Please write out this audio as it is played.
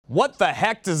What the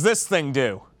heck does this thing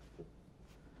do?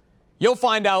 You'll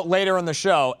find out later in the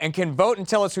show and can vote and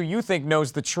tell us who you think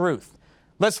knows the truth.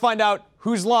 Let's find out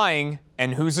who's lying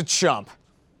and who's a chump.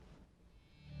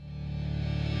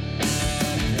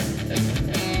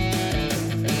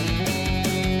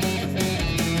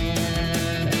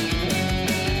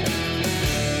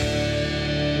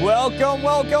 Welcome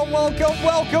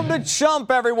to Chump,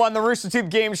 everyone, the Rooster Teeth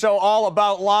game show all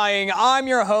about lying. I'm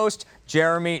your host,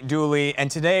 Jeremy Dooley, and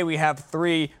today we have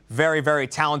three very, very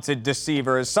talented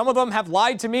deceivers. Some of them have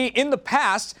lied to me in the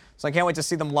past, so I can't wait to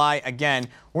see them lie again.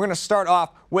 We're going to start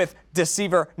off with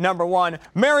deceiver number one,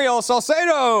 Mariel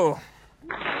Salcedo.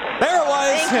 There it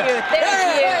was. Thank you.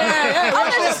 Oh,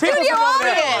 there's a studio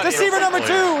audience. Deceiver number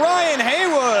two, Ryan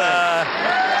Haywood.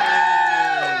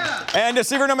 And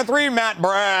deceiver number three, Matt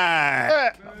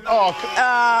Bragg.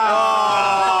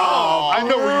 I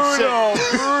know what you said.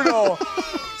 Brutal.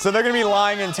 So they're going to be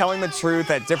lying and telling the truth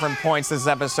at different points this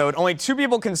episode. Only two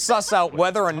people can suss out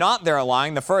whether or not they're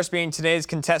lying. The first being today's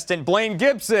contestant, Blaine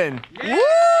Gibson. Yeah. Woo!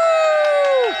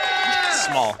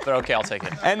 Small, but okay, I'll take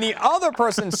it. And the other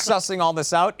person sussing all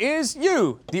this out is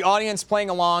you, the audience playing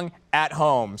along at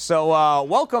home. So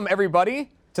welcome,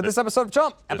 everybody, to this episode of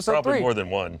Chump, episode probably 3. More than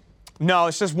one. No,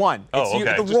 it's just one. Oh, it's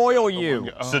okay. you, the royal you.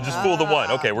 So just fool the one.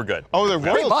 Okay, we're good. Oh, the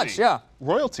royalty. Pretty much, yeah.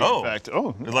 Royalty, Oh. in fact.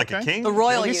 Oh, Like a king? The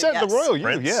royal He you, said yes. the royal you,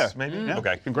 Prince, yeah. maybe? Yeah.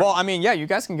 Okay. Congrats. Well, I mean, yeah, you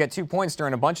guys can get 2 points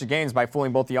during a bunch of games by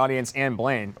fooling both the audience and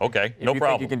Blaine. Okay, If no you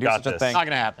problem. Think you can do Got such a this. thing. Not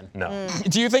gonna happen. No.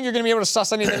 Do you think you're going to be able to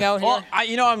suss anything out here? Well,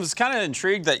 I was kind of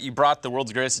intrigued that you brought the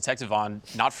world's greatest detective on,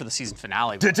 not for the season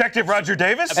finale. But Detective Roger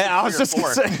Davis? Yeah, I was just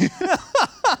going to say.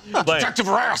 Blaine, Detective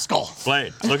Rascal.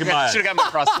 Blaine, look at my eyes. Should have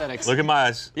got my prosthetics. Look at my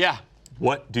eyes. Yeah.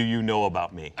 What do you know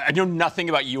about me? I know nothing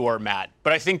about you or Matt,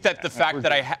 but I think that the fact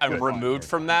that I'm removed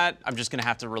from that, I'm just gonna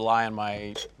have to rely on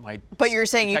my. But you're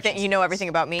saying you think detections. you know everything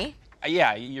about me? Yeah,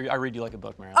 I read you like a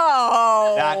book, Mary.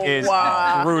 Oh, That is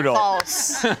brutal.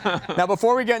 False. Now,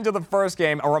 before we get into the first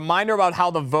game, a reminder about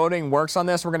how the voting works on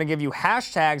this. We're going to give you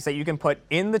hashtags that you can put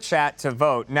in the chat to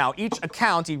vote. Now, each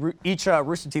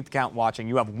Rooster Teeth account watching,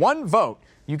 you have one vote.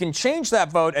 You can change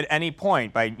that vote at any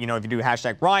point by, if you do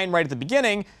hashtag Ryan right at the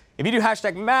beginning. If you do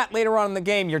hashtag Matt later on in the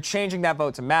game, you're changing that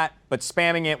vote to Matt, but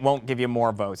spamming it won't give you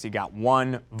more votes. You got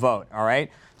one vote, all right?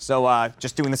 So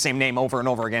just doing the same name over and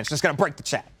over again, it's just going to break the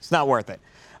chat. It's not worth it.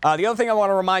 The other thing I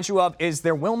want to remind you of is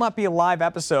there will not be a live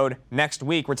episode next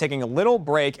week. We're taking a little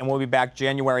break, and we'll be back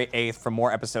January 8th for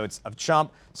more episodes of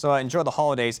Chump. So enjoy the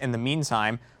holidays in the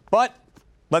meantime. But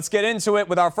let's get into it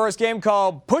with our first game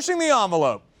called Pushing the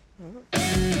Envelope.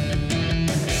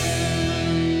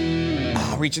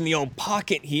 Reaching the old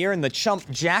pocket here in the Chump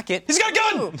jacket. He's got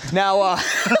a gun! Now,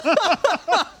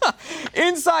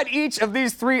 inside each of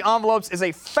these 3 envelopes is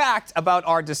a fact about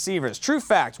our deceivers. True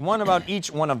fact, one about each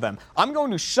one of them. I'm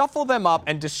going to shuffle them up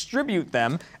and distribute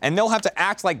them, and they'll have to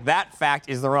act like that fact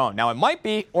is their own. Now, it might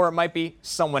be, or it might be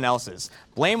someone else's.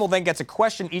 Blaine will then get to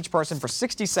question each person for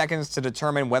 60 seconds to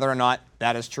determine whether or not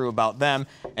that is true about them.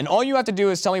 And all you have to do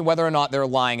is tell me whether or not they're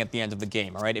lying at the end of the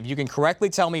game, all right? If you can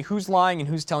correctly tell me who's lying and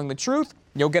who's telling the truth,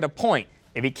 you'll get a point.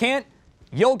 If you can't,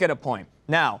 you'll get a point.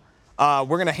 Now, we're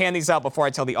going to hand these out before I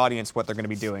tell the audience what they're going to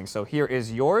be doing. So here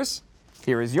is yours,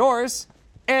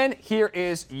 and here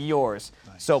is yours.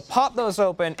 Nice. So pop those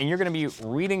open, and you're going to be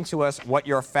reading to us what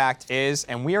your fact is.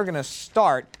 And we are going to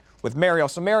start with Mariel.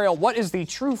 So Mariel, what is the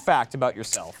true fact about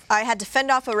yourself? I had to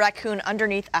fend off a raccoon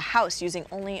underneath a house using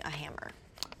only a hammer.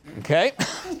 Okay,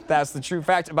 that's the true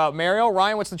fact about Mariel.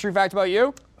 Ryan, what's the true fact about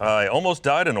you? I almost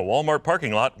died in a Walmart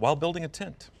parking lot while building a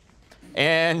tent.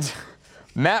 And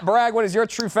Matt Bragg, what is your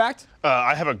true fact?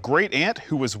 I have a great aunt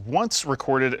who was once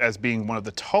recorded as being one of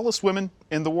the tallest women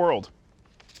in the world.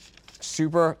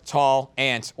 Super tall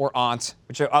aunt or aunt.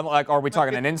 Which are we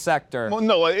talking an insect or? Well,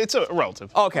 no, it's a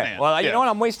relative. Okay. An aunt. Well, you Yeah. know what?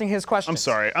 I'm wasting his question. I'm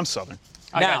sorry. I'm Southern.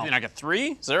 Now, I got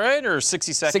 3? Is that right? Or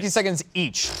 60 seconds? 60 seconds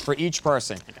each for each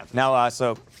person. Now,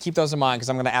 so keep those in mind because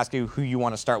I'm going to ask you who you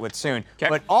want to start with soon. Okay.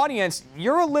 But audience,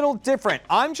 you're a little different.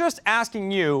 I'm just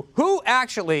asking you who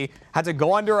actually had to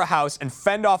go under a house and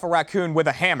fend off a raccoon with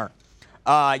a hammer.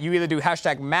 You either do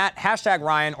hashtag Matt, hashtag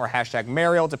Ryan, or hashtag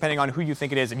Mariel, depending on who you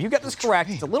think it is. If you get this correct,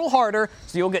 it's a little harder,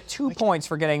 so you'll get 2 points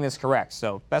for getting this correct.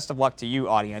 So best of luck to you,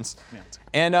 audience.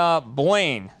 And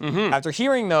Blaine, after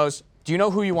hearing those, do you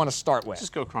know who you want to start with?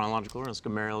 Just go chronological. Let's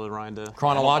go Mariel to Ryan to.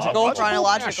 Chronological?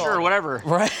 Chronological. Yeah, sure, whatever.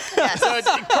 Right. Yes. So it's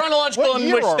chronological What in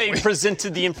year which are they we?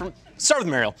 presented the information. Start with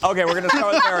Mariel. Okay, we're going to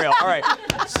start with Mariel. All right.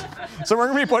 So we're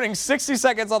going to be putting 60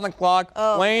 seconds on the clock.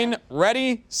 Blaine,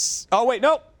 ready? Oh, wait,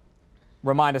 no.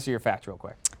 Remind us of your fact real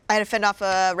quick. I had to fend off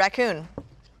a raccoon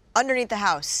underneath the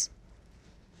house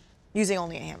using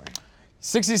only a hammer.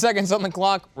 60 seconds on the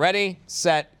clock. Ready,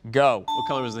 set, go. What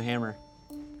color was the hammer?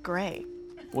 Gray.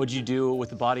 What'd you do with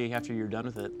the body after you were done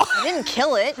with it? I didn't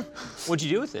kill it. What'd you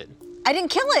do with it? I didn't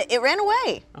kill it. It ran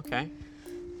away. Okay.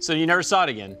 So you never saw it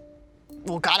again?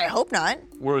 Well, God, I hope not.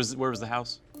 Where was the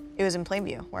house? It was in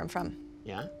Plainview, where I'm from.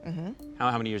 Yeah? Mm-hmm.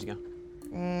 How many years ago?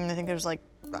 I think it was like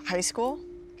high school.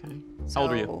 Okay. How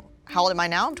old are you? So, how old am I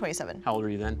now? I'm 27. How old were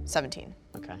you then? 17.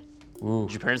 Okay.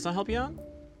 Did your parents not help you out?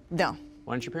 No,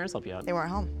 Why didn't your parents help you out? they weren't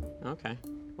home. Okay.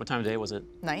 What time of day was it?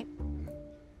 Night.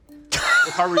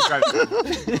 What car were you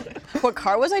driving? What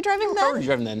car was I driving What car were then? you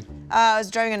driving then? I was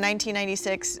driving a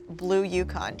 1996 blue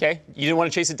Yukon. Okay. You didn't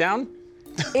want to chase it down?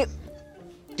 It,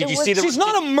 Did you was- see the? She's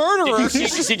not a murderer.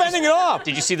 She's just fending it off.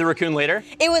 Did you see the raccoon later?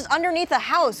 it was underneath a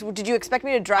house. Did you expect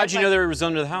me to drive? How'd you know there was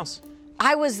under the house?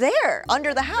 I was there,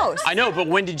 under the house. I know, but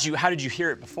how did you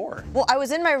hear it before? Well, I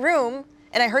was in my room,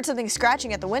 and I heard something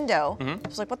scratching at the window. Mm-hmm. I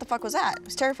was like, what the fuck was that? It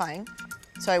was terrifying.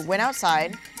 So I went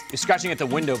outside. You're scratching at the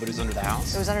window, but it was under the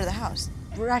house. It was under the house.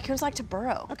 Raccoons like to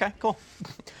burrow. Okay, cool.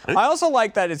 I also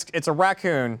like that it's a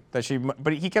raccoon that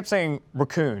but he kept saying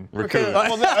raccoon. Raccoon.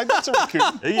 Well, that's a raccoon.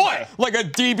 What? Like a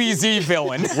DBZ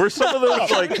villain. Were some of those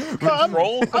like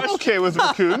control I'm questions? okay with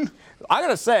raccoon. I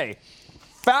gotta say,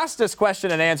 fastest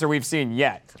question and answer we've seen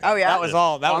yet. Oh, yeah? That was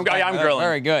all. That was I'm grilling.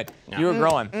 Very good. You were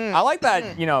grilling. I like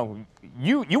that. You know,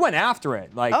 you went after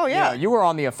it. Like, Oh, yeah. you were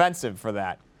on the offensive for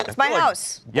that. It's my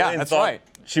house. Yeah, Blaine that's thought right.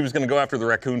 She was going to go after the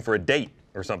raccoon for a date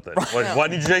or something. Why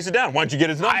did you chase it down? Why didn't you get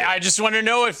his number? I just want to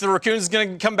know if the raccoon's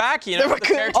gonna come back. You know, The the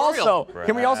raccoon- territorial. Also,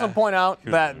 can we also point out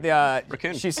that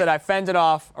Raccoon. she said I fended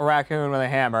off a raccoon with a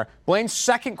hammer. Blaine's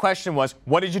second question was,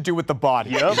 what did you do with the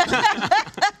body? Yep.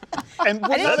 And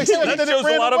what didn't they kill said it. that That shows it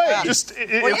ran a lot of away. faith. Just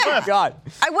it Well, yeah. left. God.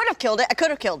 I would have killed it. I could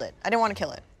have killed it. I didn't want to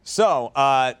kill it. So,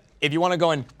 if you want to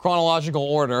go in chronological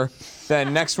order,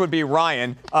 then next would be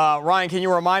Ryan. Ryan, can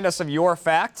you remind us of your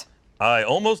fact? I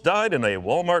almost died in a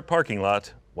Walmart parking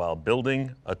lot while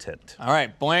building a tent. All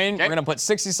right, Blaine, Okay. we're going to put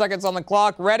 60 seconds on the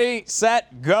clock. Ready,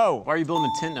 set, go. Why are you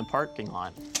building a tent in a parking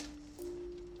lot?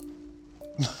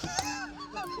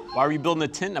 Why are you building a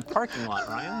tent in a parking lot,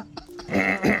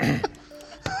 Ryan?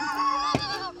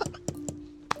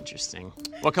 Interesting.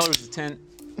 What color was the tent?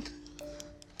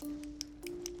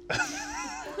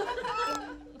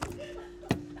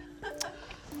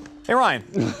 Hey, Ryan.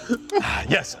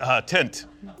 Yes, tent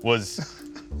was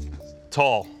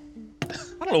tall.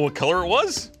 I don't know what color it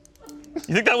was.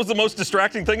 You think that was the most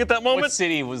distracting thing at that moment? What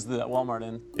city was the Walmart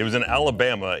in? It was in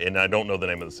Alabama, and I don't know the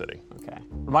name of the city. Okay.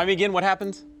 Remind me again what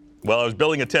happened? Well, I was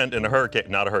building a tent, and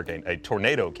a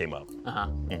tornado came up.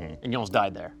 And you almost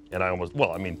died there.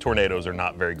 And tornadoes are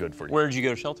not very good for you. Where did you go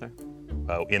to shelter?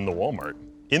 In the Walmart.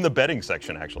 In the bedding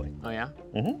section, actually. Oh, yeah?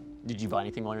 Mm-hmm. Did you buy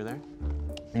anything while you were there?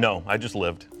 No, I just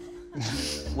lived.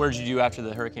 Where did you do after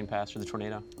the hurricane passed or the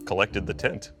tornado? Collected the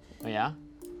tent. Oh, yeah?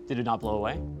 Did it not blow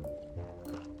away?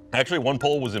 Actually, one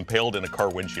pole was impaled in a car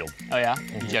windshield. Oh, yeah?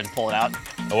 Did you have to pull it out?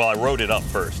 Well, I rode it up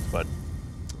first, but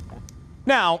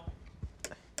Now,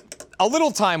 a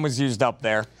little time was used up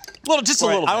there. Just a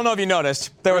little bit. I don't know if you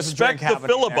noticed. There was a drink respect the happening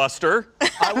there. filibuster.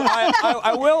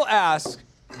 I will ask,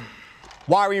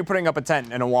 why were you putting up a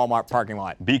tent in a Walmart parking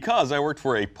lot? Because I worked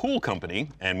for a pool company,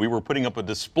 and we were putting up a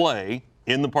display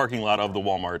in the parking lot of the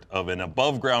Walmart of an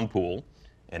above-ground pool,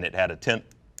 and it had a tent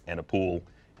and a pool,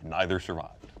 and neither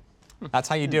survived. That's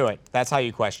how you do it. That's how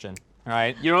you question. All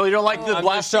right. You really don't like the I'm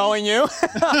blast? just showing you.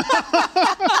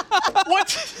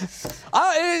 What?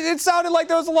 It sounded like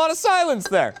there was a lot of silence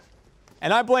there.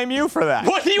 And I blame you for that.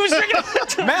 What? He was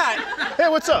drinking. Matt, Hey,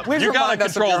 what's up? please You gotta remind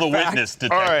us of control your the fact. witness,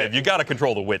 detective. All right. You gotta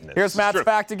control the witness. Here's Matt's True.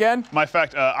 fact again. My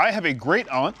fact, I have a great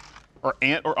aunt, or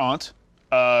aunt,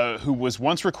 who was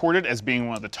once recorded as being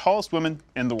one of the tallest women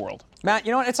in the world. Matt,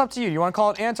 you know what? It's up to you. You want to call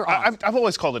it aunt or aunt? I've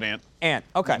always called it aunt. Aunt.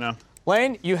 Okay. No.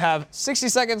 Lane, you have 60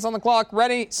 seconds on the clock.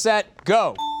 Ready, set,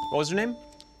 go. What was her name?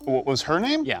 What was her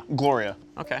name? Yeah. Gloria.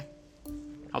 Okay.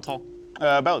 How tall?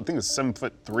 About, I think it's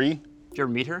 7'3". Did you ever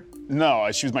meet her?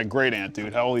 No, she was my great aunt,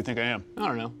 dude. How old do you think I am? I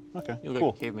don't know. Okay, You look cool.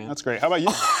 like a caveman. That's great. How about you?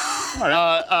 All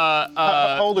right.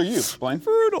 How old are you, Blaine?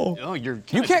 Brutal. Oh, you're.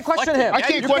 You can't question him. I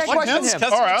can't question him. question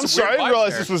him. All right, I'm It's a weird sorry. I vibe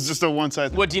realized there. this was just a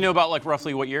one-side. What do you know about, like,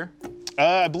 roughly what year?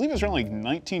 I believe it was around like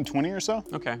 1920 or so.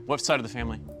 Okay. What side of the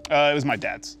family? It was my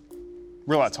dad's.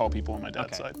 Real lot tall people on my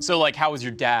dad's Okay. side. So, like, how was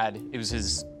your dad? It was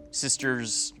his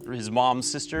sister's, his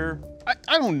mom's sister.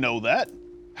 I don't know that.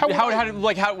 would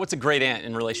I- What's a great aunt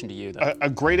in relation to you, though? a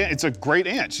great aunt? It's a great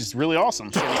aunt. She's really awesome.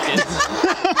 Kids?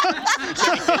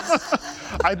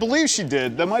 I believe she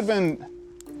did. That might have been.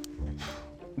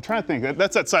 I'm trying to think.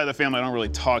 That's that side of the family I don't really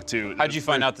talk to. How'd you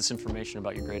find out this information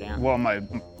about your great aunt? Well, my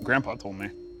grandpa told me.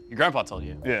 Your grandpa told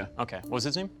you. Yeah. Okay. What was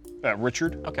his name?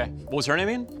 Richard. Okay. What was her name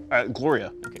again?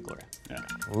 Gloria. Okay, Gloria.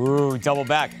 Yeah. Ooh, double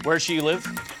back. Where does she live?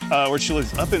 Where she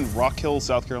lives up in Rock Hill,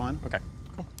 South Carolina. Okay.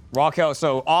 Rock Hill,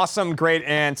 so awesome great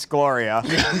aunt Gloria.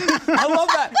 I love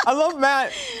that. I love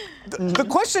Matt. The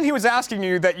question he was asking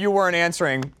you that you weren't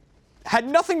answering had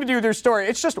nothing to do with your story.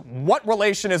 It's just what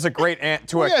relation is a great aunt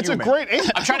to a Yeah, it's human? a great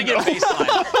aunt. I'm trying to get a baseline.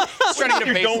 Just trying to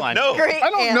get a You don't baseline. know. Great I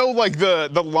don't aunt. know like the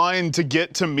line to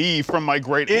get to me from my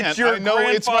great aunt. It's your I know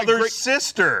it's my grandfather's great.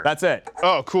 sister. That's it.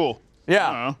 Oh, cool.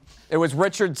 Yeah. It was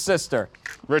Richard's sister.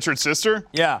 Richard's sister?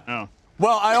 Yeah. Oh.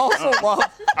 Well, I also love.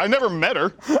 I never met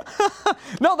her.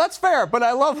 No, that's fair, but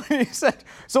I love when you said,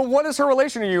 so what is her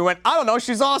relation to you? You went, I don't know,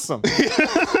 she's awesome.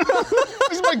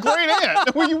 She's my great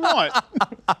aunt. What do you want?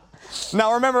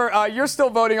 Now remember, you're still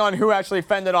voting on who actually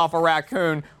fended off a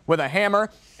raccoon with a hammer,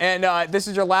 and this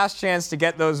is your last chance to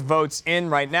get those votes in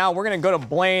right now. We're going to go to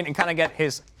Blaine and kind of get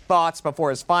his thoughts before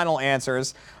his final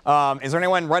answers. Is there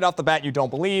anyone right off the bat you don't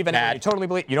believe? Anyone Matt. you totally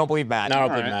believe? You don't believe Matt? No, I don't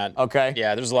All believe right. Matt. Okay.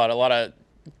 Yeah, there's a lot of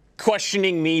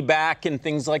questioning me back and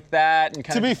things like that, and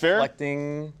kind To of be fair-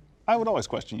 reflecting. I would always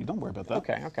question you. Don't worry about that.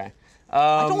 Okay.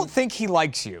 I don't think he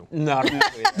likes you. Not really.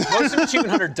 Most of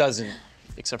Achievement Hunter doesn't,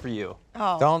 except for you.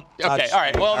 Oh. Don't. Okay, all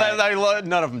right. Well,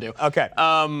 none of them do. Okay.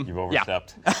 You've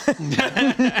overstepped.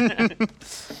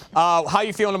 How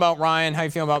you feeling about Ryan? How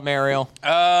you feeling about Mariel?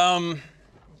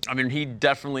 I mean, he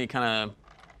definitely kind of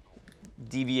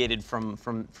deviated from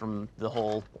the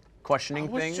whole questioning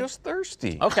I was thing. just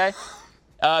thirsty. Okay.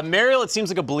 Mariel, it seems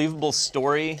like a believable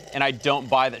story, and I don't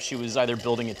buy that she was either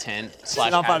building a tent slash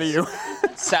Enough out of you.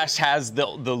 slash has the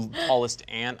tallest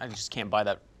ant. I just can't buy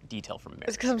that detail from Mariel.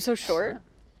 It's because I'm so short.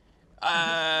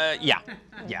 Yeah.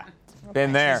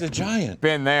 Been there. He's a giant.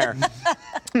 Been there.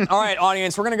 All right,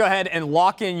 audience, we're going to go ahead and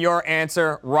lock in your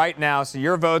answer right now. So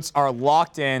your votes are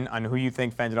locked in on who you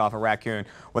think fended off a raccoon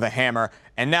with a hammer.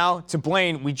 And now to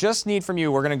Blaine, we just need from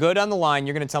you, we're going to go down the line.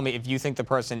 You're going to tell me if you think the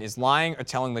person is lying or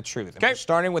telling the truth. And we're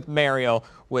starting with Mariel.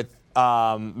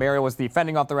 Mariel was the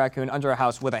fending off the raccoon under a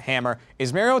house with a hammer.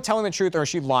 Is Mariel telling the truth or is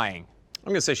she lying? I'm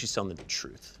going to say she's telling the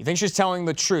truth. You think she's telling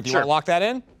the truth? You Sure. want to lock that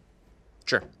in?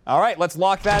 Sure. All right, let's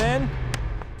lock that in.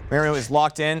 Mariel is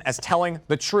locked in as telling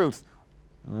the truth.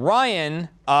 Ryan,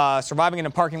 surviving in a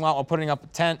parking lot while putting up a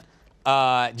tent.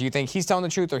 Do you think he's telling the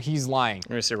truth or he's lying? I'm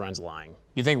going to say Ryan's lying.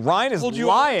 You think Ryan is I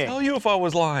lying? tell you if I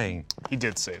was lying. He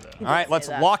did say that. All right, let's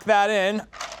that. lock that in.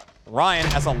 Ryan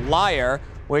as a liar,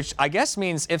 which I guess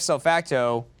means if so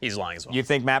facto, He's lying as well. you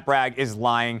think Matt Bragg is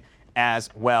lying as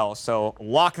well. So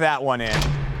lock that one in.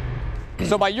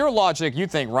 So by your logic, you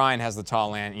think Ryan has the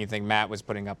tall ant, and you think Matt was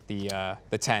putting up the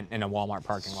tent in a Walmart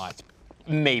parking lot.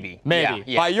 Maybe. Maybe.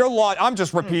 Yeah. By your I'm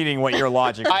just repeating what your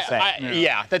logic is saying.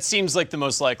 Yeah, that seems like the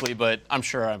most likely, but I'm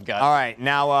sure I've got. All right,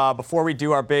 now before we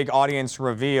do our big audience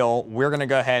reveal, we're going to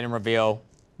go ahead and reveal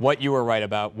what you were right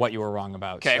about, what you were wrong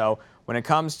about. Okay. So when it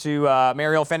comes to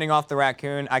Mariel fending off the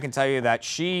raccoon, I can tell you that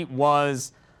she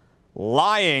was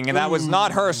lying, and that was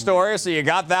not her story, so you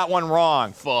got that one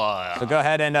wrong. Fuck. So go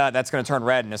ahead and that's going to turn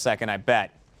red in a second, I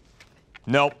bet.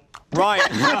 Nope. Ryan.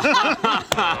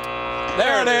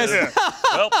 There it is.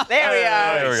 Well, There we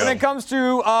are. there we When go. it comes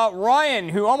to Ryan,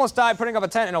 who almost died putting up a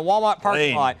tent in a Walmart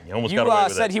parking Blaine, lot, you almost you got away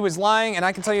with said it. he was lying, and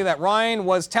I can tell you that Ryan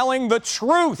was telling the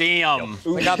truth. Damn.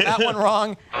 We got that one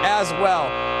wrong as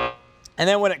well. And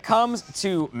then when it comes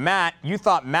to Matt, you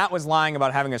thought Matt was lying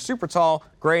about having a super tall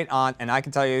great aunt, and I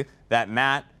can tell you that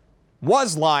Matt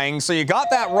was lying, so you got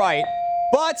that right.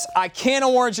 But I can't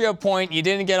award you a point. You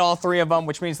didn't get all three of them,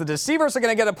 which means the deceivers are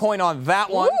going to get a point on that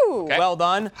one. Ooh. Okay. Well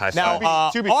done. High Now,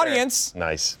 five. To be fair. audience,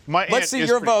 Nice. My aunt let's see is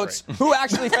your pretty votes. great. Who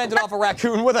actually fended off a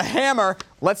raccoon with a hammer?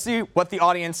 Let's see what the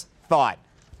audience thought.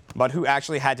 But who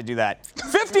actually had to do that?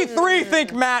 53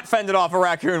 think Matt fended off a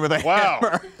raccoon with a Wow.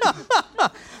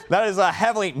 hammer. That is a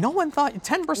heavily. No one thought.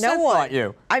 10% No one. thought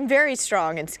you. I'm very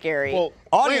strong and scary. Well,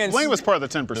 Audience- Blaine was part of the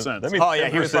 10%. That means Oh yeah,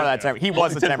 he was part of that 10%. He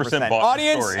was the 10%. bought the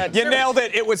Audience, story. you nailed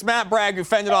it. It was Matt Bragg who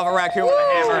fended off a raccoon with a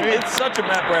hammer. It's such a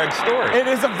Matt Bragg story. It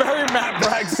is a very Matt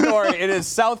Bragg story. It is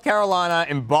South Carolina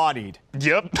embodied.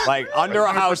 Yep. Like under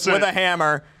a house 100%. with a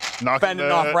hammer, Knocking fending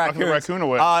the- off knocking raccoons. the raccoon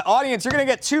away. Audience, you're going to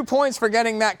get 2 points for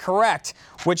getting that correct,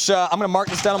 which I'm going to mark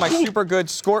this down on my super good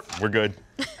score. We're good.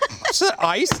 Is that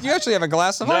ice? You actually have a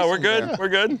glass of ice. No, we're in there. good. We're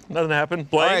good. Nothing happened.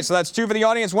 All Blaine. right, so that's 2 for the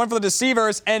audience, 1 for the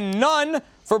deceivers, and none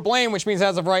for Blaine, which means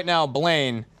as of right now,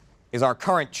 Blaine is our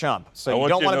current chump. So I you want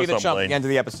don't you to want to know be the something, chump at Blaine. the end of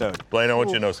the episode. Blaine, I want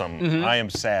you to know something. Mm-hmm. I am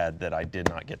sad that I did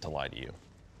not get to lie to you.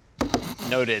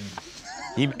 Noted.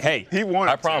 Hey, He won.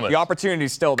 I promise. the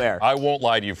opportunity's still there. I won't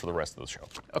lie to you for the rest of the show.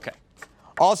 Okay.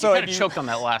 Also, Kind if of you, choked on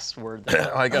that last word.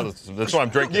 There. I got it. That's why I'm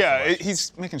drinking. Yeah, so much.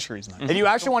 he's making sure he's not. if you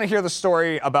actually want to hear the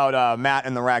story about Matt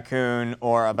and the raccoon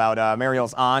or about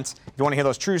Mariel's aunt, if you want to hear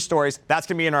those true stories, that's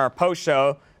going to be in our post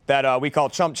show that we call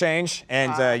Chump Change.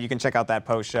 And you can check out that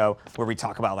post show where we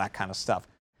talk about that kind of stuff.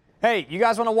 Hey, you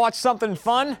guys want to watch something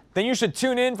fun? Then you should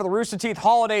tune in for the Rooster Teeth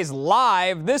Holidays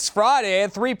live this Friday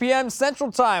at 3 p.m.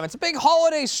 Central Time. It's a big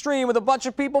holiday stream with a bunch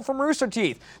of people from Rooster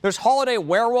Teeth. There's holiday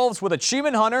werewolves with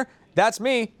Achievement Hunter. That's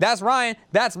me. That's Ryan.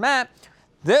 That's Matt.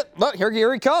 Look,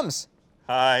 here he comes.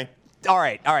 Hi. All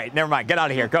right, never mind. Get out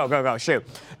of here. Go, shoot.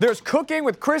 There's cooking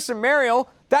with Chris and Mariel.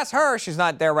 That's her. She's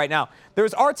not there right now.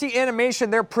 There's RT Animation.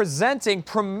 They're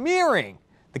premiering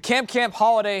the Camp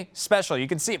Holiday Special. You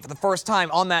can see it for the first time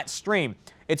on that stream.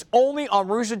 It's only on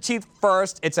Rooster Teeth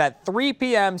first. It's at 3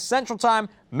 p.m. Central Time.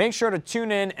 Make sure to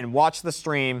tune in and watch the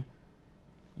stream.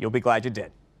 You'll be glad you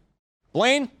did.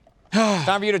 Blaine,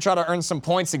 time for you to try to earn some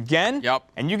points again. Yep.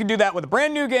 And you can do that with a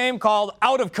brand new game called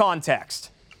Out of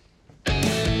Context.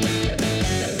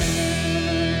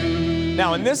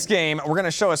 Now, in this game, we're going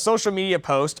to show a social media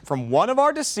post from one of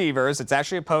our deceivers. It's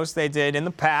actually a post they did in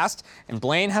the past, and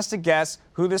Blaine has to guess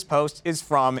who this post is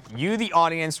from. You, the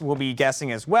audience, will be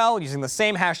guessing as well, using the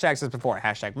same hashtags as before.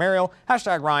 Hashtag Mariel,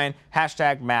 hashtag Ryan,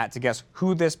 hashtag Matt to guess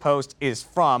who this post is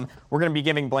from. We're going to be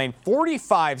giving Blaine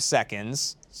 45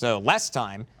 seconds, so less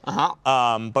time.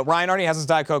 But Ryan already has his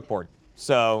Diet Coke board,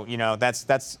 so, you know,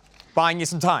 that's buying you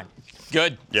some time.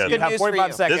 Good. Yeah. You have news for 45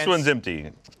 you. seconds. This one's empty.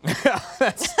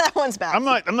 That one's bad. I'm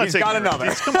not He's taking got the another.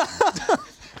 risks. Come on.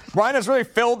 Ryan has really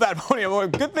filled that podium.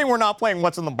 Good thing we're not playing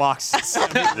What's in the Box.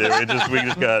 Yeah, we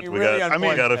just got You really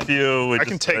got a few. I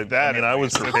can take that I mean, I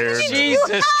was at least. prepared.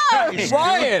 Jesus Christ.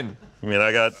 Ryan! I mean,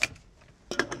 I got.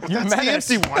 You That's the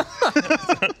menace. empty one.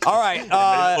 All right,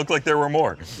 It looked like there were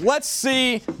more. let's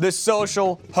see the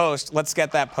social post. Let's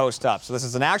get that post up. So this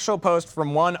is an actual post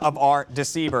from one of our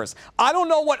deceivers. I don't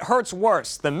know what hurts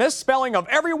worse, the misspelling of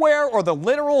everywhere or the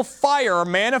literal fire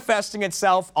manifesting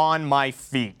itself on my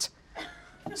feet.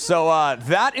 So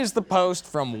that is the post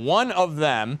from one of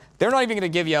them. They're not even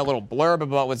going to give you a little blurb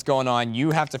about what's going on. You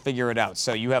have to figure it out.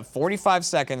 So you have 45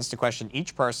 seconds to question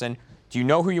each person. Do you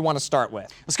know who you want to start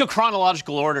with? Let's go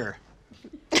chronological order.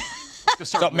 Let's go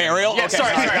start with Mariel? Yeah, Okay,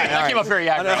 sorry. all right, That came up very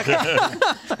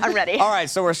aggro. I'm ready. All right,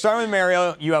 so we're starting with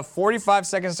Mariel. You have 45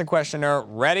 seconds to question her.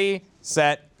 Ready,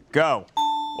 set, go.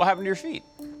 What happened to your feet?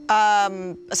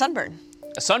 A sunburn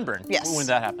A sunburn? Yes. When did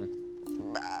that happen?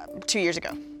 2 years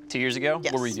ago. 2 years ago?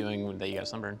 Yes. What were you doing when you got a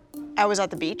sunburn? I was at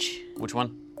the beach, Which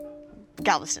one?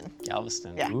 Galveston.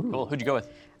 Galveston. Yeah. Ooh, cool. Who'd you go with?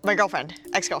 My girlfriend,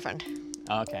 ex-girlfriend.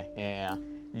 Oh, okay. Yeah.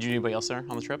 Did you know anybody else there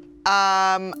on the trip?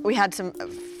 We had some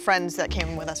friends that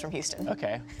came with us from Houston.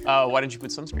 Okay. Why didn't you put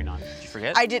sunscreen on? Did you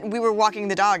forget? I did. We were walking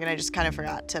the dog, and I just kind of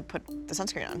forgot to put the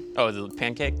sunscreen on. Oh, the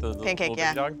pancake? The Pancake, little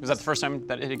yeah. baby dog? Was that the first time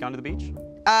that it had gone to the beach?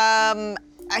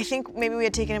 I think maybe we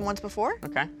had taken him once before.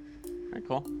 Okay. Very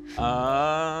cool.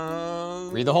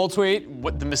 Read the whole tweet.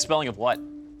 What, the misspelling of what?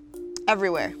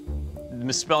 Everywhere. The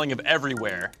misspelling of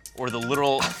everywhere, or the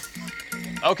literal.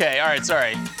 Okay, all right,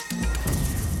 sorry.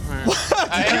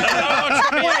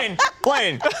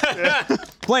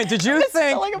 Blaine, did you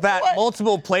Misspelling think of that what?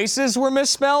 multiple places were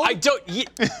misspelled? I don't.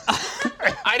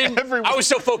 I didn't. I was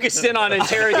so focused in on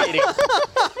interrogating.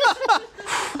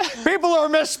 People are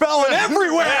misspelling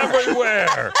everywhere.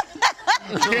 Everywhere.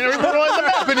 Can't even put it on the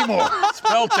map anymore.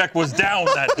 Spell check was down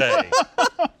that day.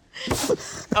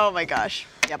 Oh my gosh.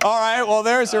 Yep. All right, well,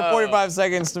 there's your 45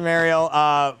 seconds to Mariel.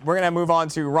 We're going to move on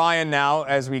to Ryan now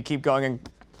as we keep going in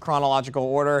chronological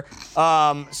order.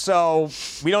 So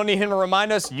we don't need him to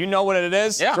remind us. You know what it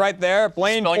is. Yeah. It's right there.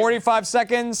 Blaine, Spelling- 45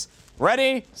 seconds.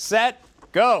 Ready, set,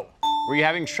 go. Were you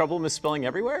having trouble misspelling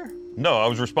everywhere? No, I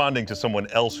was responding to someone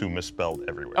else who misspelled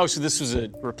everywhere. Oh, so this was a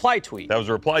reply tweet. That was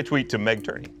a reply tweet to Meg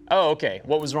Turney. Oh, okay.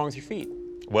 What was wrong with your feet?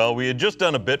 Well, we had just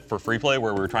done a bit for Free Play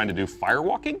where we were trying to do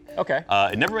firewalking. Okay.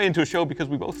 It never made into a show because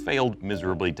we both failed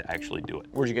miserably to actually do it.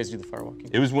 Where'd you guys do the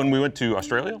firewalking? It was when we went to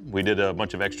Australia. We did a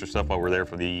bunch of extra stuff while we were there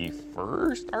for the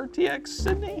first RTX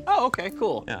Sydney. Oh, okay,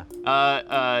 cool.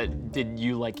 Yeah. Did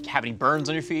you like have any burns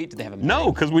on your feet? Did they have a No,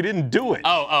 because we didn't do it.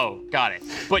 Oh, got it.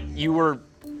 But you were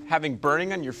having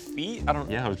burning on your feet? I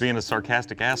don't. Yeah, I was being a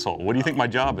sarcastic asshole. What do you think my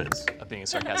job is? Being a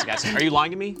sarcastic ass. Are you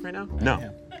lying to me right now? No.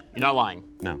 You're not lying.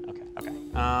 No. Okay.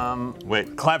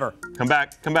 Wait. Clever. Come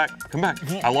back.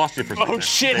 I lost you for a second. Oh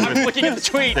shit! Stay I'm with- looking at the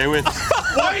tweet. Stay with.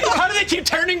 Why? How do they keep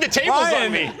turning the tables on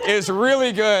Ryan me? is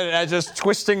really good at just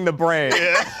twisting the brain.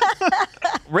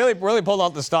 really pulled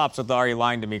out the stops with the "Are you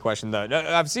lying to me?" question, though.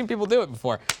 I've seen people do it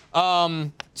before.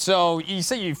 So you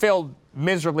say you failed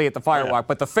miserably at the firewalk,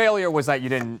 but the failure was that you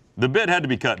didn't. The bit had to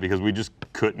be cut because we just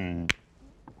couldn't.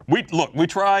 We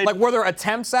tried. Like, were there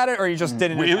attempts at it, or you just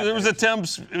didn't? There was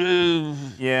attempts.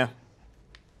 Yeah.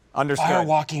 Understood.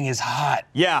 Firewalking is hot.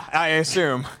 Yeah, I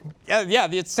assume. Yeah,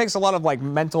 it takes a lot of like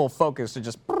mental focus to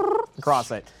just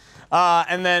cross it.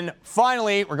 And then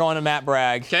finally, we're going to Matt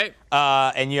Bragg. Okay.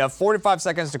 And you have 45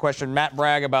 seconds to question Matt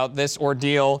Bragg about this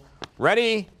ordeal.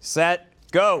 Ready, set,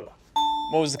 go.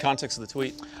 What was the context of the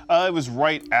tweet? It was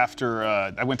right after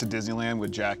I went to Disneyland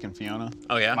with Jack and Fiona.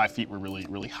 Oh, yeah? My feet were really,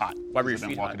 really hot. Why were your I've been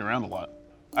feet walking hot? around a lot.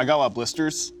 I got a lot of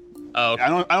blisters. Oh, okay.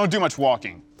 I don't do much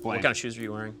walking. What kind of shoes were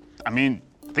you wearing? I mean,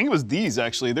 I think it was these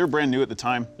actually. They're brand new at the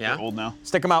time. Yeah? They're old now.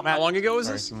 Stick them out, Matt. How long ago was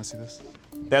Sorry, this? you want to see this?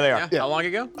 There they are. Yeah. How long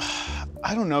ago?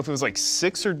 I don't know if it was like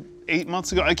 6 or 8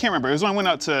 months ago. I can't remember. It was when I went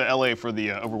out to LA for the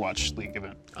Overwatch League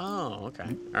event. Oh, okay.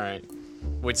 All right.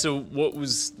 Wait, so what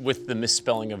was with the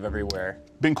misspelling of everywhere?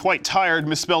 Been quite tired,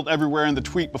 misspelled everywhere in the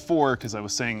tweet before because I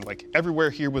was saying like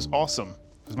everywhere here was awesome.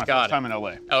 It was my Got first it. time in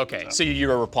LA. Okay, so you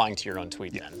were replying to your own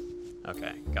tweet then?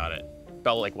 Okay, got it.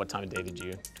 About like what time of day did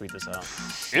you tweet this out?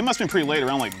 It must have been pretty late,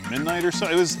 around like midnight or so.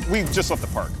 We just left the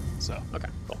park, so. Okay,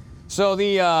 cool. So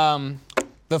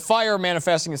the fire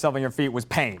manifesting itself on your feet was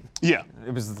pain. Yeah,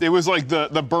 It was like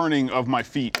the burning of my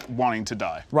feet wanting to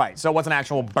die. right. So it wasn't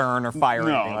actual burn or fire or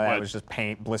No, anything like that. but- It was just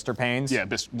pain, blister pains. Yeah,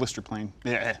 blister plane.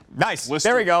 Yeah. Nice. Blister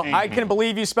there we go. pain. I can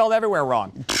believe you spelled everywhere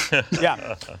wrong.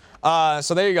 Yeah.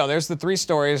 So there you go. There's the 3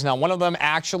 stories. Now, one of them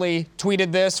actually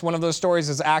tweeted this. One of those stories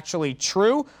is actually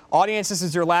true. Audience, this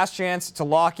is your last chance to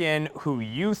lock in who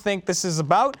you think this is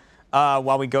about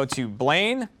while we go to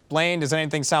Blaine. Blaine, does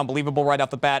anything sound believable right off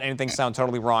the bat? Anything sound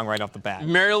totally wrong right off the bat?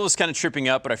 Mariel was kind of tripping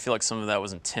up, but I feel like some of that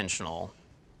was intentional.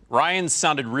 Ryan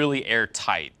sounded really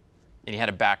airtight, and he had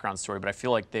a background story, but I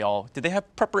feel like did they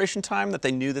have preparation time that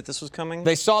they knew that this was coming?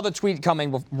 They saw the tweet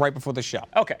coming right before the show.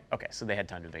 Okay, so they had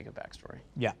time to make a backstory.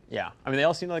 Yeah. Yeah, I mean, they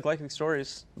all seem to like liking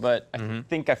stories, but I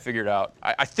think I figured out.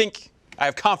 I think I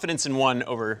have confidence in one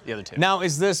over the other 2. Now,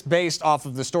 is this based off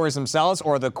of the stories themselves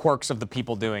or the quirks of the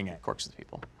people doing it? Quirks of the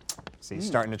people. So you're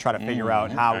starting to try to figure out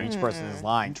how each person is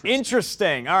lying.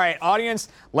 Interesting. All right, audience,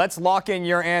 let's lock in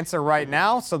your answer right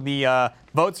now. So the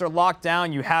votes are locked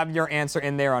down. You have your answer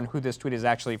in there on who this tweet is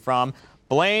actually from.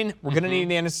 Blaine, we're going to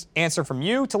need an answer from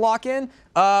you to lock in.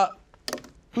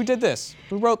 Who did this?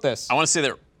 Who wrote this? I want to say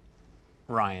that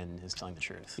Ryan is telling the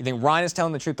truth. You think Ryan is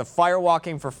telling the truth? The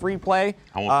firewalking for free play?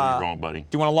 I won't prove you wrong, buddy. Do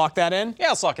you want to lock that in? Yeah,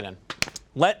 let's lock it in.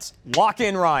 Let's lock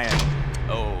in Ryan.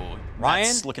 Oh, Ryan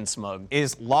that's looking smug.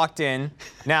 Is locked in.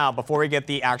 Now, before we get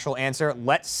the actual answer,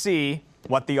 let's see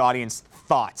what the audience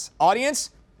thought. Audience,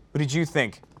 who did you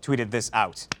think tweeted this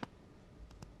out?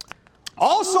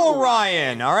 Also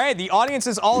Ryan. All right, the audience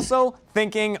is also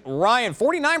thinking Ryan.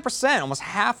 49%, almost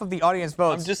half of the audience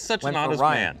votes. I'm just such an went for honest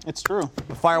Ryan. man. It's true.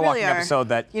 The firewalking Really are. episode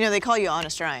that. You know, they call you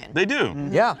Honest Ryan. They do.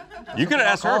 Yeah. You could have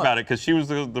asked her call it. about it because she was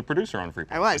the producer on Free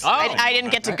Play. I was. Oh. I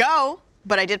didn't get to go,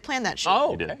 but I did plan that shoot.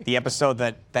 Oh, You did. okay. The episode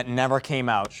that never came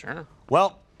out. Sure.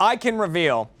 Well, I can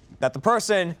reveal that the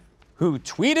person who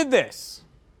tweeted this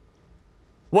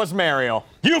was Mariel.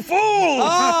 You fool!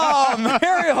 Oh,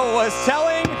 Mariel was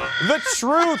telling the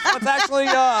truth. Let's actually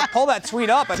pull that tweet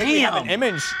up. I think we have an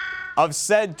image of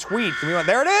said tweet.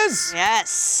 There it is. Yes.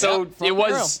 So from it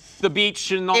was the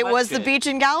beach and all It that was the shit. beach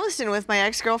in Galveston with my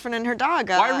ex-girlfriend and her dog.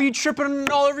 Why were you tripping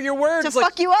all over your words? To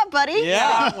fuck you up, buddy.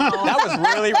 Yeah, that was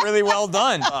really, really well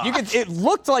done. It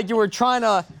looked like you were trying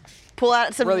to. Pull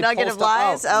out some Really nugget pull of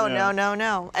stuff lies. out. Oh,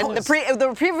 no. And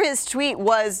the previous tweet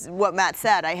was what Matt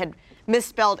said. I had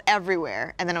misspelled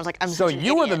everywhere, and then I was like, I'm So such an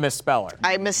you were the idiot. misspeller.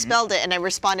 I misspelled it, and I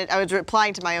responded. I was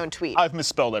replying to my own tweet. I've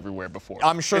misspelled everywhere before.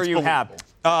 I'm sure It's you have.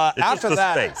 believable. It's After just the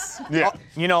that, space. Yeah.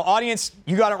 you know, audience,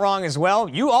 you got it wrong as well.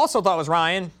 You also thought it was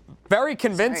Ryan. Very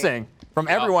convincing from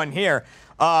everyone here,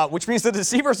 which means the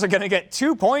Deceivers are going to get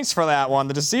 2 points for that one.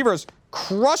 The Deceivers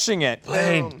crushing it.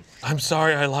 Blaine, I'm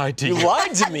sorry I lied to you. You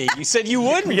lied to me. You said you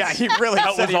wouldn't. Yeah, he really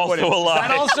That said was he also wouldn't. a lie.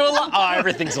 And also a lie. Oh,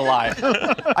 everything's a lie.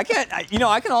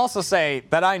 I can also say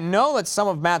that I know that some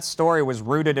of Matt's story was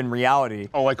rooted in reality.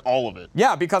 Oh, like all of it.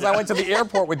 Yeah, because I went to the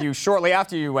airport with you shortly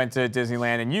after you went to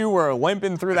Disneyland, and you were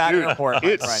limping through that Dude, airport. my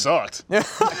it friend. sucked.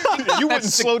 You wouldn't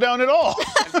slow down at all.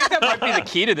 That might be the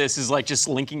key to this is like just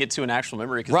linking it to an actual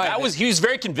memory. Because Right. he was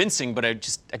very convincing, but I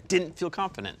didn't feel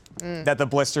confident. That the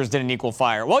blisters didn't equal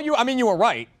fire. Well, you were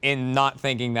right in not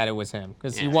thinking that it was him,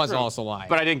 because he Yeah, was true. also lying.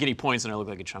 But I didn't get any points, and I look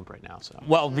like a chump right now. So.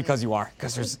 Well, because you are,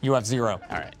 because you have 0. All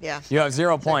right. Yeah. You have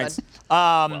 0 points.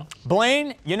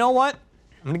 Blaine, you know what?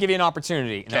 I'm going to give you an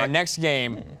opportunity. In our next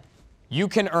game, you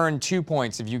can earn 2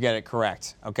 points if you get it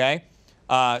correct, okay?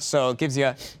 So it gives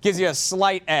you a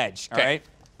slight edge, all Okay. right?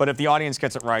 But if the audience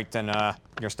gets it right, then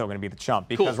you're still going to be the chump.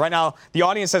 Because Cool. right now, the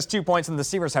audience has 2 points and the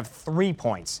deceivers have 3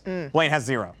 points. Blaine has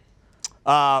 0.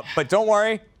 But don't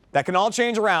worry, that can all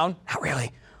change around. Not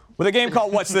really. With a game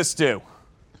called What's This Do?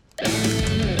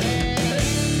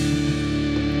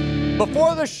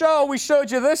 Before the show, we showed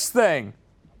you this thing.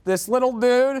 This little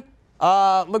dude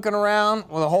looking around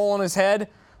with a hole in his head.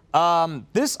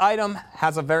 This item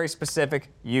has a very specific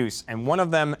use, and one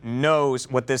of them knows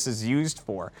what this is used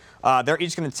for. They're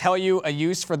each going to tell you a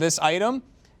use for this item,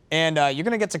 and you're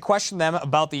going to get to question them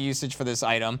about the usage for this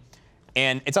item.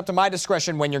 And it's up to my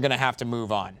discretion when you're going to have to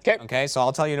move on. Okay, so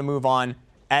I'll tell you to move on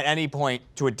at any point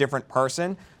to a different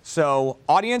person. So,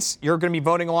 audience, you're going to be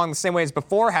voting along the same way as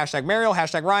before. Hashtag Mariel,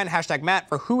 hashtag Ryan, hashtag Matt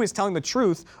for who is telling the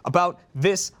truth about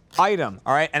this item.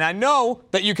 All right, and I know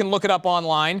that you can look it up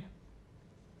online.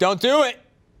 Don't do it.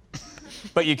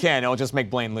 But you can. It'll just make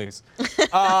Blaine lose. So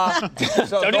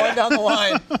going down the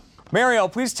line, Mariel,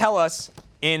 please tell us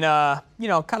in kind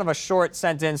of a short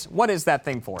sentence, what is that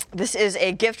thing for? This is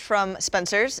a gift from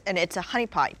Spencer's, and it's a honey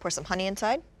pot. You pour some honey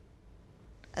inside,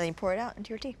 and then you pour it out into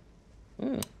your tea.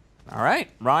 All right,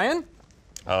 Ryan.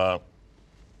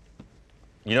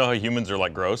 You know how humans are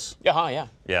like gross? Yeah.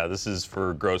 Yeah, this is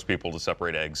for gross people to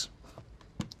separate eggs.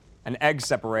 An egg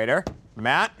separator.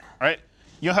 Matt. All right.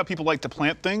 You know how people like to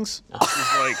plant things? This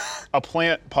is like a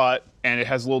plant pot, and it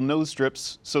has little nose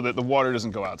strips so that the water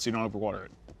doesn't go out, so you don't overwater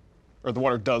it. Or the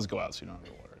water does go out, so you don't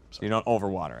overwater it. You don't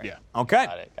overwater it. Yeah. Okay.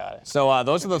 Got it. So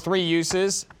those are the 3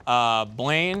 uses.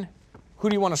 Blaine, who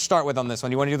do you want to start with on this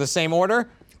one? Do you want to do the same order?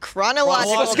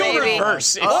 Chronological, Let's go baby.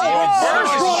 reverse.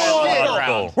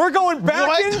 We're going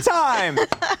back in time.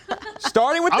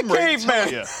 Starting with I'm the ready to tell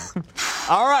caveman. you.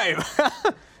 All right.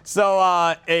 So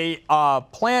a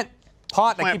plant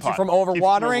pot that Plant keeps you pot. from Keeps you from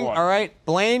overwatering. overwatering. All right.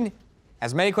 Blaine,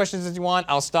 as many questions as you want.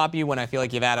 I'll stop you when I feel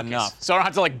like you've had enough. So I don't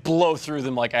have to like blow through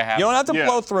them like I have. You don't have to Yeah.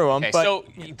 blow through them, Okay, but so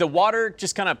the water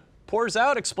just kind of pours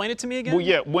out. Explain it to me again. Well,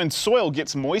 yeah, when soil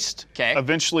gets moist, 'Kay.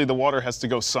 eventually the water has to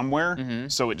go somewhere,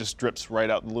 so it just drips right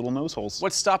out the little nose holes.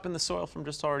 What's stopping the soil from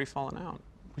just already falling out?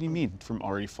 What do you mean from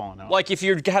already falling out? Like if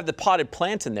you have the potted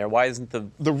plant in there, why isn't the...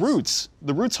 the roots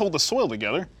hold the soil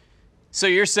together. So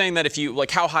you're saying that if you,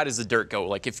 like how high does the dirt go?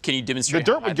 Like can you The demonstrate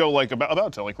dirt how high- would go like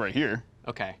about to like right here.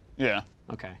 Okay, Yeah.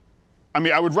 okay. I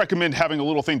mean, I would recommend having a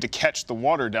little thing to catch the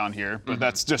water down here, but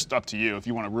that's just up to you if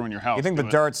you want to ruin your house. you think the do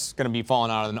it. dirt's going to be falling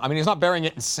out of the... I mean, he's not burying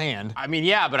it in sand. I mean,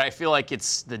 yeah, but I feel like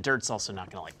the dirt's also not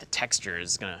gonna, like the texture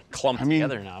is gonna clump mean-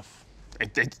 together enough.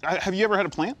 Have you ever had a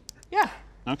plant? Yeah.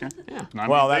 Okay. Yeah. No, I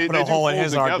Well, mean, that put they a do hole in hold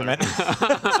his together.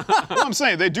 argument. Well, I'm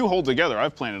saying they do hold together.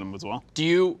 I've planted them as well. Do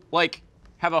you like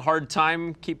have a hard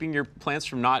time keeping your plants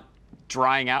from not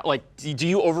drying out? Like, do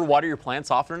you overwater your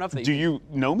plants often enough that Do you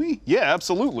know me? Yeah,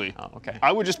 absolutely. Oh, okay.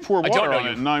 I would just pour don't water know on you.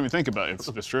 it and not even think about it.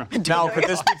 It's true. Now, could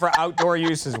this be for outdoor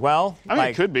use as well? I mean,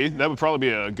 it could be. That would probably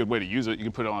be a good way to use it. You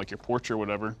could put it on like your porch or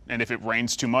whatever. And if it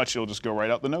rains too much, it'll just go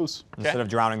right out the nose. Instead of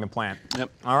drowning the plant. Yep.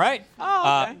 All right.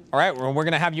 Oh, okay. All right. We're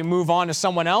going to have you move on to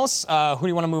someone else. Who do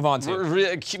you want to move on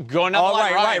to? Keep going down Oh, the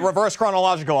line, right. Reverse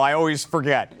chronological. I always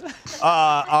forget.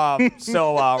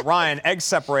 So, Ryan, egg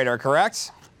separator,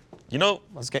 correct? You know,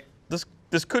 Let's get.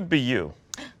 this could be you.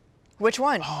 Which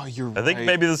one? Oh, you're I think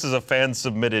maybe this is a fan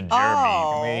submitted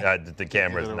Jeremy. Oh. The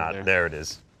camera's over not there. there. It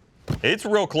is. It's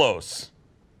real close.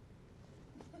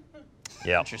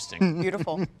 Yeah. Interesting.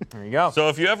 Beautiful. There you go. So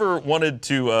if you ever wanted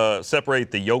to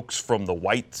separate the yolks from the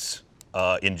whites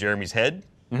in Jeremy's head,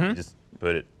 you just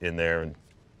put it in there, and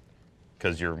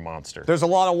because you're a monster. There's a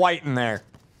lot of white in there.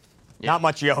 Not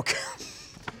much yolk.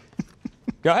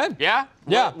 Go ahead. Yeah.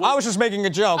 Yeah. I was just making a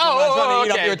joke. I'm not trying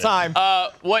to eat up your time.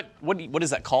 What is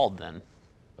that called then?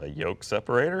 A yolk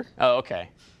separator? Oh, okay.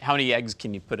 How many eggs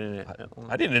can you put in it?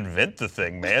 I didn't invent the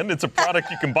thing, man. It's a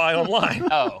product you can buy online.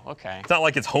 Oh, okay. It's not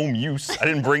like it's home use. I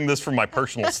didn't bring this from my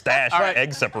personal stash of egg Can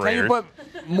you separators. put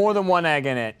more than one egg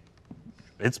in it?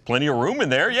 It's plenty of room in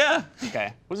there, yeah.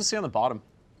 Okay. What does it say on the bottom?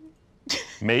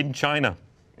 Made in China.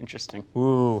 Interesting.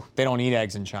 Ooh, they don't eat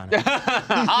eggs in China.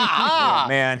 Oh,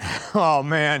 man. Oh,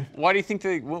 man. Why do you think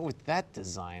they went with that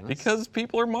design? Because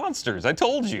people are monsters. I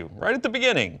told you right at the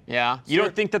beginning. Yeah. You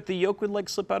don't think that the yolk would like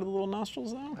slip out of the little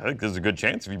nostrils though? I think there's a good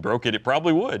chance if you broke it, it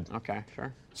probably would. Okay,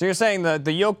 sure. So you're saying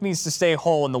the yolk needs to stay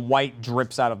whole and the white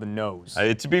drips out of the nose.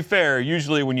 To be fair,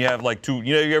 usually when you have like two,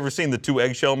 you ever seen the 2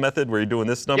 eggshell method where you're doing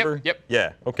this number? Yep.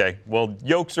 Yeah, okay. Well,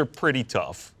 yolks are pretty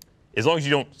tough. As long as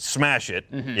you don't smash it,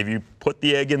 if you put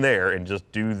the egg in there and just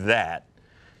do that,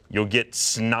 you'll get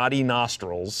snotty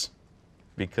nostrils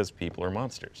because people are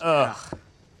monsters. And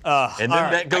then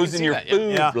that goes in see your that, yeah.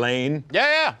 food, Yeah. Blaine.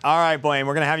 Yeah. All right, Blaine,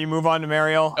 we're going to have you move on to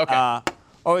Mariel. Okay.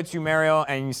 owe it to Mario,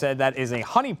 and you said that is a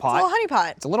honey pot. Little honey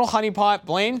pot. It's a little honey pot.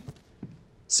 Blaine?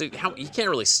 So you can't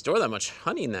really store that much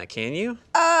honey in that, can you?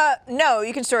 No,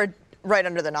 you can store it right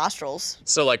under the nostrils.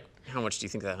 So like, how much do you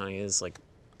think that honey is? Like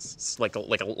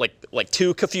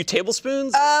 2 few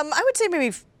tablespoons? I would say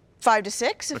maybe 5 to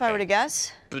 6 if I Okay. were to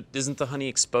guess. But isn't the honey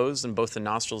exposed in both the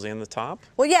nostrils and the top?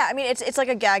 Well, yeah, I mean, it's like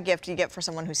a gag gift you get for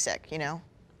someone who's sick, you know?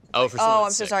 Oh, for someone Oh, I'm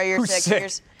that's so sick. sorry, you're Who's sick. sick?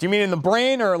 Here's Do you mean in the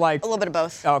brain or like? a little bit of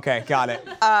both. Okay, got it.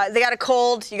 They got a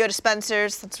cold, you go to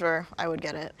Spencer's, that's where I would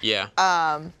get it. Yeah.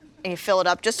 And you fill it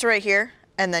up just to right here,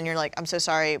 and then you're like, I'm so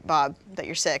sorry, Bob, that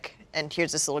you're sick. And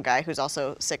here's this little guy who's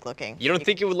also sick looking. You don't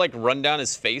think it would like run down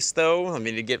his face though? I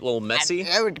mean, it'd get a little messy.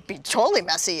 It would be totally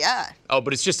messy, yeah. Oh,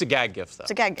 but it's just a gag gift though.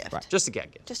 It's a gag gift. Just a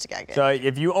gag gift. Just a gag gift. So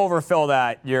if you overfill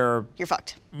that, you're You're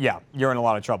fucked. in a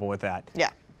lot of trouble with that. Yeah.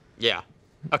 Yeah.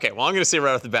 Okay, well, I'm going to say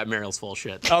right off the bat, Mariel's full of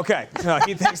shit. Okay, no,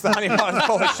 he thinks the honey pot is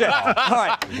full of shit. All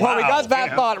right, well, we got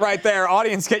that thought right there.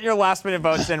 Audience, get your last minute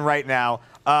votes in right now.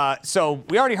 So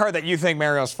we already heard that you think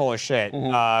Mario's full of shit.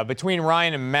 Between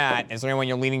Ryan and Matt, is there anyone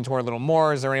you're leaning toward a little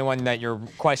more? Is there anyone that you're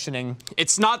questioning?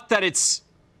 It's not that it's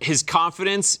his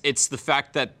confidence, it's the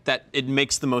fact that it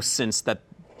makes the most sense that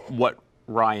what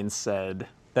Ryan said.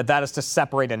 That is to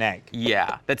separate an egg.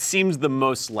 Yeah, that seems the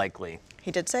most likely.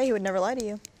 He did say he would never lie to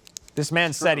you. This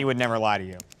man said he would never lie to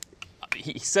you.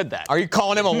 He said that. Are you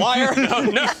calling him a liar?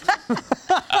 No.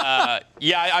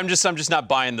 Yeah, I'm just not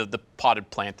buying the potted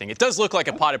plant thing. It does look like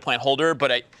a potted plant holder,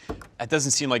 but it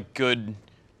doesn't seem like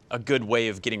a good way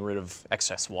of getting rid of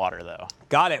excess water, though.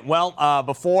 Got it. Well,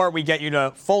 before we get you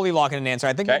to fully lock in an answer,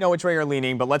 I think we Okay. know which way you're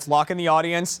leaning, but let's lock in the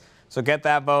audience. So get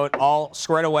that vote all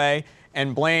squared away.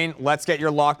 And Blaine, let's get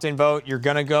your locked in vote. You're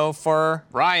going to go for...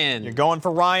 Ryan. You're going for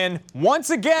Ryan. Once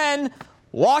again,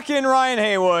 lock in Ryan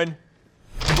Haywood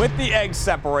with the egg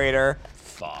separator.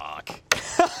 Fuck.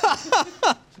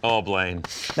 Oh, Blaine.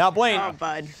 Now, Blaine, Oh,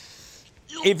 bud.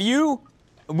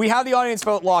 we have the audience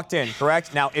vote locked in,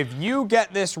 correct? Now, if you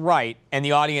get this right and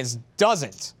the audience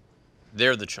doesn't,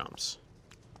 They're the chumps.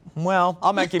 well,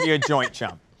 I might give you a joint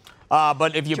chump.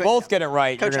 But if you Joint both chump. get it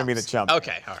right, you're going to be the Co-chumps. chump.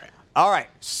 Okay, all right. All right,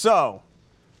 so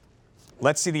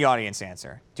let's see the audience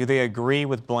answer. Do they agree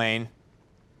with Blaine?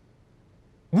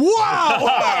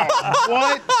 Wow!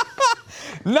 What?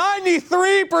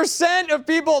 93% of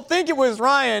people think it was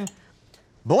Ryan.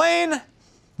 Blaine,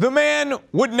 the man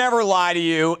would never lie to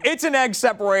you. It's an egg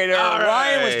separator. All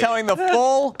Ryan was right. telling the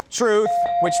full truth,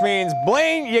 which means,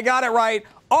 Blaine, you got it right.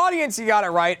 Audience, you got it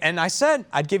right. And I said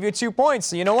I'd give you 2 points.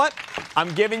 So you know what?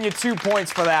 I'm giving you 2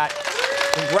 points for that.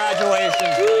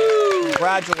 Congratulations.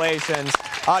 Congratulations.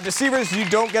 Deceivers, you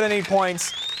don't get any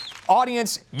points.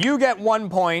 Audience, you get 1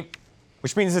 point,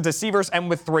 which means the deceivers end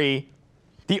with 3.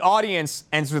 The audience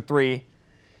ends with 3.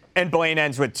 And Blaine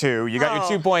ends with 2. You got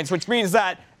your 2 points, which means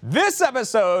that this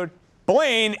episode,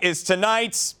 Blaine is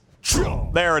tonight's...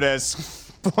 There it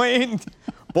is.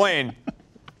 Blaine.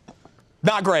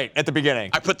 Not great at the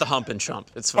beginning. I put the hump in chump.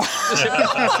 It's fine.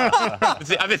 I've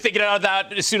been thinking about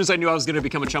that as soon as I knew I was going to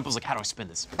become a chump. I was like, how do I spin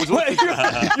this?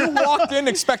 You walked in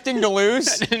expecting to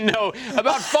lose? No,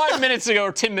 about 5 minutes ago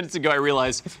or 10 minutes ago, I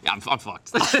realized, yeah, I'm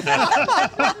fucked.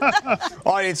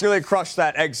 Audience really crushed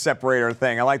that egg separator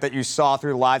thing. I like that you saw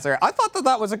through the lies there. I thought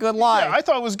that was a good lie. Yeah, I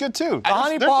thought it was good too. the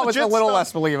honey pot was a little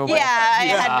less believable. Yeah, I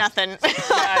had nothing.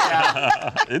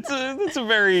 It's a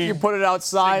very You put it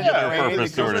outside. Yeah, in the rain,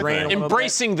 purpose because sort of it rained a thing. little bit.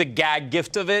 Embracing the gag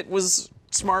gift of it was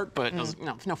smart, but I was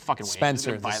like, no fucking way.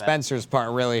 Spencer, I'm the gonna buy that. Spencer's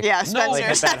part really, Yeah, really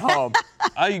hit Spencer. that home.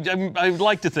 I'd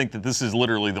like to think that this is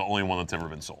literally the only one that's ever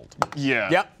been sold. Yeah.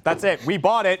 Yep, that's it. We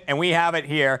bought it, and we have it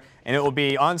here, and it will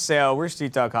be on sale. Where's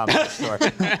Steed.com store? You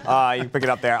can pick it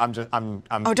up there. I'm.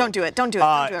 Oh, don't do it. Don't do it.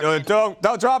 Don't do it.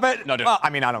 Don't drop it. No, do it. Well, I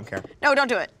mean, I don't care. No, don't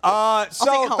do it. So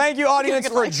take it home. thank you, Give it a audience,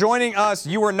 good for life. joining us.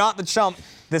 You were not the chump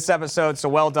this episode, so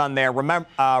well done there.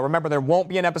 Remember, there won't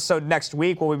be an episode next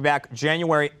week. We'll be back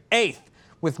January 8th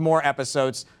with more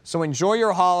episodes. So enjoy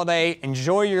your holiday,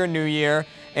 enjoy your new year,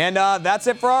 and that's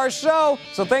it for our show.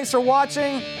 So thanks for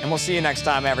watching, and we'll see you next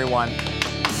time, everyone.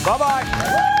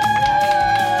 Bye-bye.